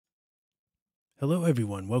Hello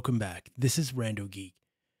everyone, welcome back. This is RandoGEEK.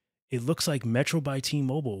 It looks like Metro by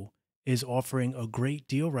T-Mobile is offering a great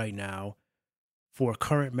deal right now for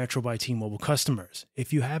current Metro by T-Mobile customers.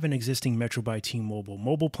 If you have an existing Metro by T-Mobile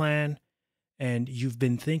mobile plan and you've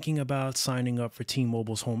been thinking about signing up for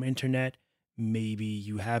T-Mobile's home internet, maybe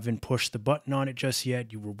you haven't pushed the button on it just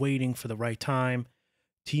yet, you were waiting for the right time,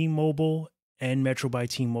 T-Mobile and Metro by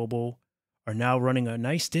T-Mobile are now running a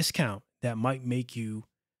nice discount that might make you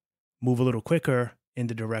move a little quicker in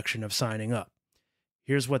the direction of signing up.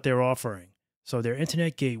 Here's what they're offering. So their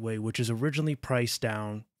internet gateway, which is originally priced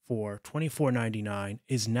down for $24.99,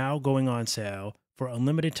 is now going on sale for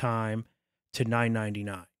unlimited time to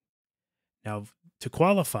 $9.99. Now, to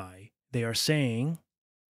qualify, they are saying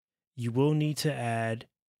you will need to add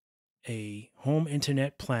a home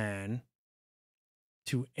internet plan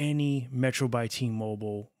to any Metro by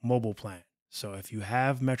T-Mobile mobile plan. So if you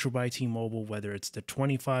have Metro by T-Mobile, whether it's the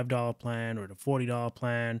 $25 plan or the $40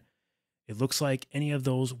 plan, it looks like any of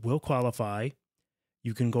those will qualify.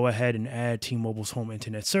 You can go ahead and add T-Mobile's home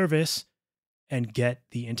internet service and get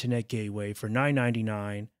the internet gateway for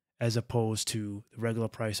 $9.99 as opposed to the regular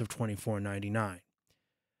price of $24.99.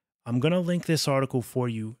 I'm going to link this article for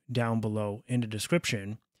you down below in the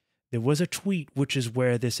description. There was a tweet, which is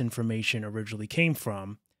where this information originally came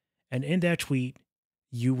from. And in that tweet,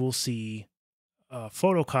 you will see a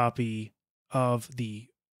photocopy of the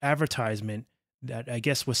advertisement that I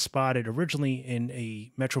guess was spotted originally in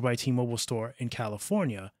a Metro by T-Mobile store in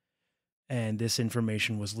California. And this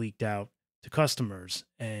information was leaked out to customers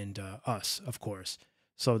and us, of course.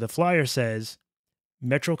 So the flyer says,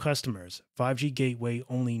 Metro customers, 5G gateway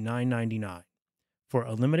only $9.99. For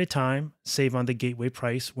a limited time, save on the gateway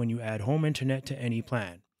price when you add home internet to any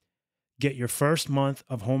plan. Get your first month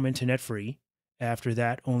of home internet free. After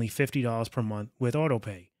that, only $50 per month with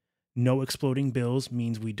autopay. No exploding bills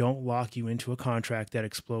means we don't lock you into a contract that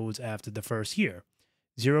explodes after the first year.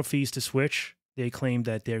 Zero fees to switch. They claim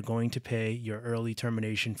that they're going to pay your early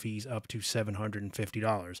termination fees up to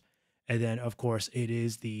 $750. And then, of course, it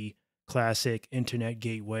is the classic internet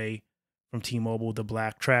gateway from T-Mobile, the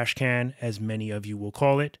black trash can, as many of you will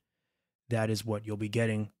call it. That is what you'll be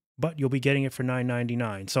getting, but you'll be getting it for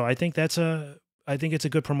 $9.99. So I think it's a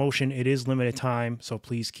good promotion. It is limited time, so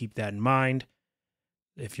please keep that in mind.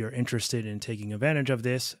 If you're interested in taking advantage of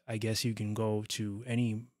this, I guess you can go to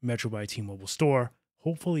any Metro by T-Mobile store.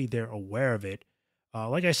 Hopefully they're aware of it.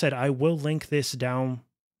 Like I said, I will link this down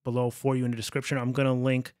below for you in the description. I'm going to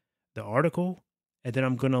link the article, and then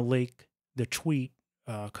I'm going to link the tweet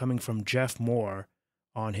coming from Jeff Moore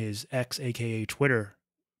on his X, aka Twitter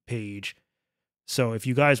page. So if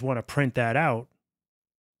you guys want to print that out,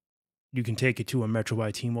 you can take it to a Metro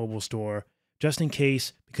by T-Mobile store just in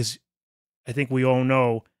case, because I think we all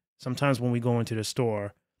know sometimes when we go into the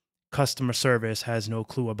store, customer service has no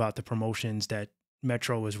clue about the promotions that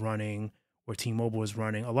Metro is running or T-Mobile is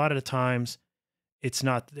running. A lot of the times it's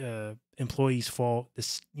not the employee's fault.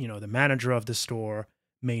 The manager of the store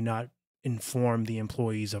may not inform the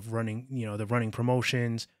employees of running, the running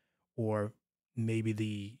promotions, or maybe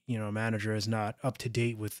the, manager is not up to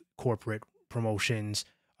date with corporate promotions.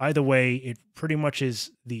 Either way, it pretty much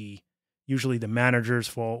is usually the manager's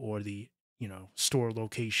fault or the, store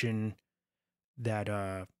location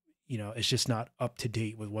that, it's just not up to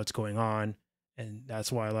date with what's going on. And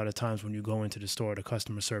that's why a lot of times when you go into the store, the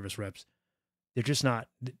customer service reps, they're just not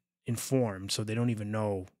informed. So they don't even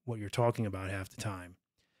know what you're talking about half the time.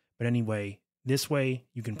 But anyway, this way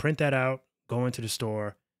you can print that out, go into the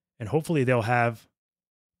store, and hopefully they'll have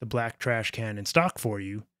the black trash can in stock for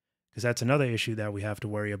you, because that's another issue that we have to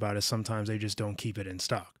worry about, is sometimes they just don't keep it in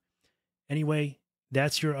stock. Anyway,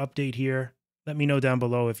 that's your update here. Let me know down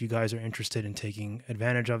below if you guys are interested in taking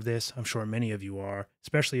advantage of this. I'm sure many of you are,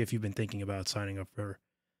 especially if you've been thinking about signing up for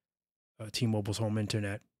T-Mobile's home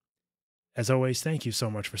internet. As always, thank you so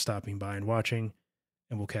much for stopping by and watching,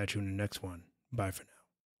 and we'll catch you in the next one. Bye for now.